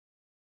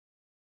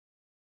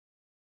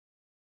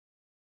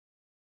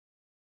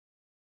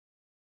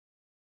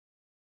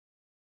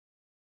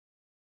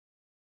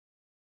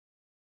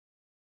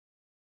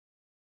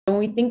When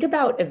we think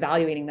about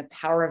evaluating the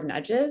power of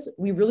nudges,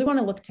 we really want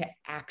to look to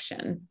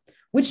action.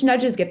 Which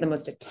nudges get the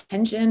most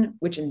attention,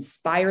 which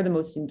inspire the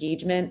most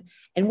engagement,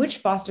 and which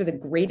foster the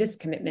greatest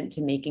commitment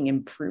to making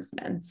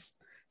improvements.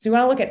 So we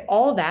want to look at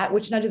all of that,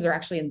 which nudges are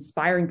actually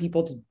inspiring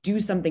people to do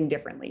something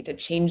differently, to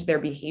change their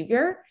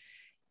behavior.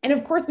 And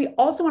of course, we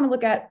also want to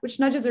look at which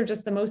nudges are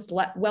just the most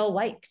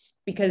well-liked,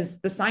 because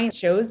the science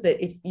shows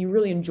that if you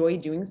really enjoy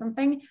doing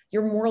something,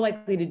 you're more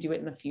likely to do it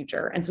in the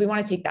future. And so we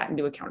want to take that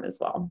into account as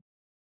well.